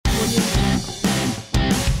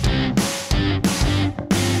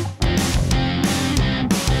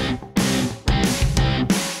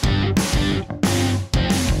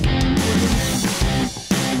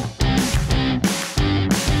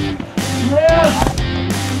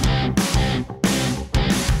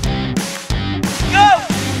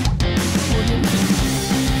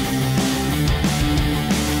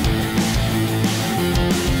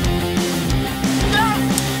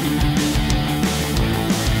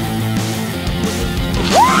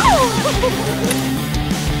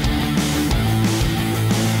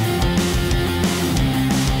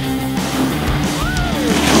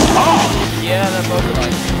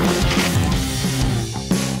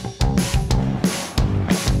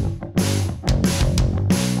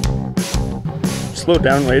slowed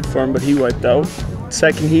down, waited for him, but he wiped out.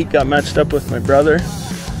 Second heat got matched up with my brother,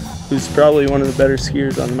 who's probably one of the better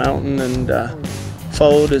skiers on the mountain, and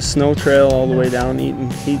followed his snow trail all the way down,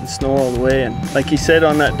 eating snow all the way. And like he said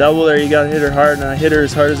on that double there, you got to hit her hard, and I hit her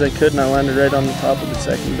as hard as I could, and I landed right on the top of the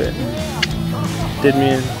second bit and did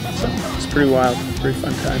me in. So it was pretty wild, pretty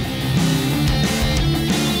fun time.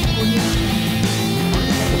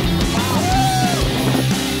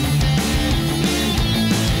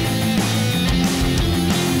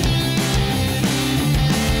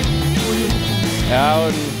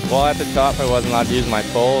 Yeah, well, at the top I wasn't allowed to use my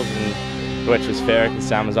poles, which was fair because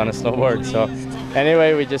Sam was on a snowboard. So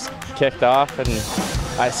anyway, we just kicked off, and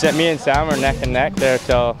me and Sam were neck and neck there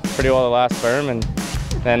till pretty well the last berm, and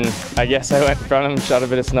then I guess I went in front of him and shot a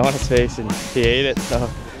bit of snow in his face, and he ate it. So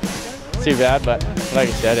it's too bad, but like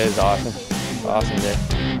I said, it was awesome. Awesome day.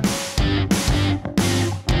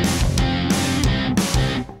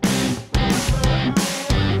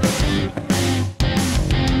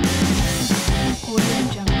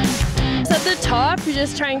 At the top, you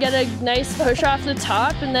just try and get a nice push off the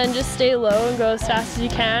top and then just stay low and go as fast as you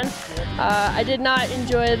can. I did not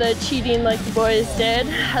enjoy the cheating like the boys did.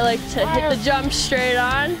 I like to hit the jump straight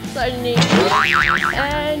on, so I didn't need to.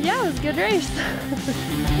 And yeah, it was a good race.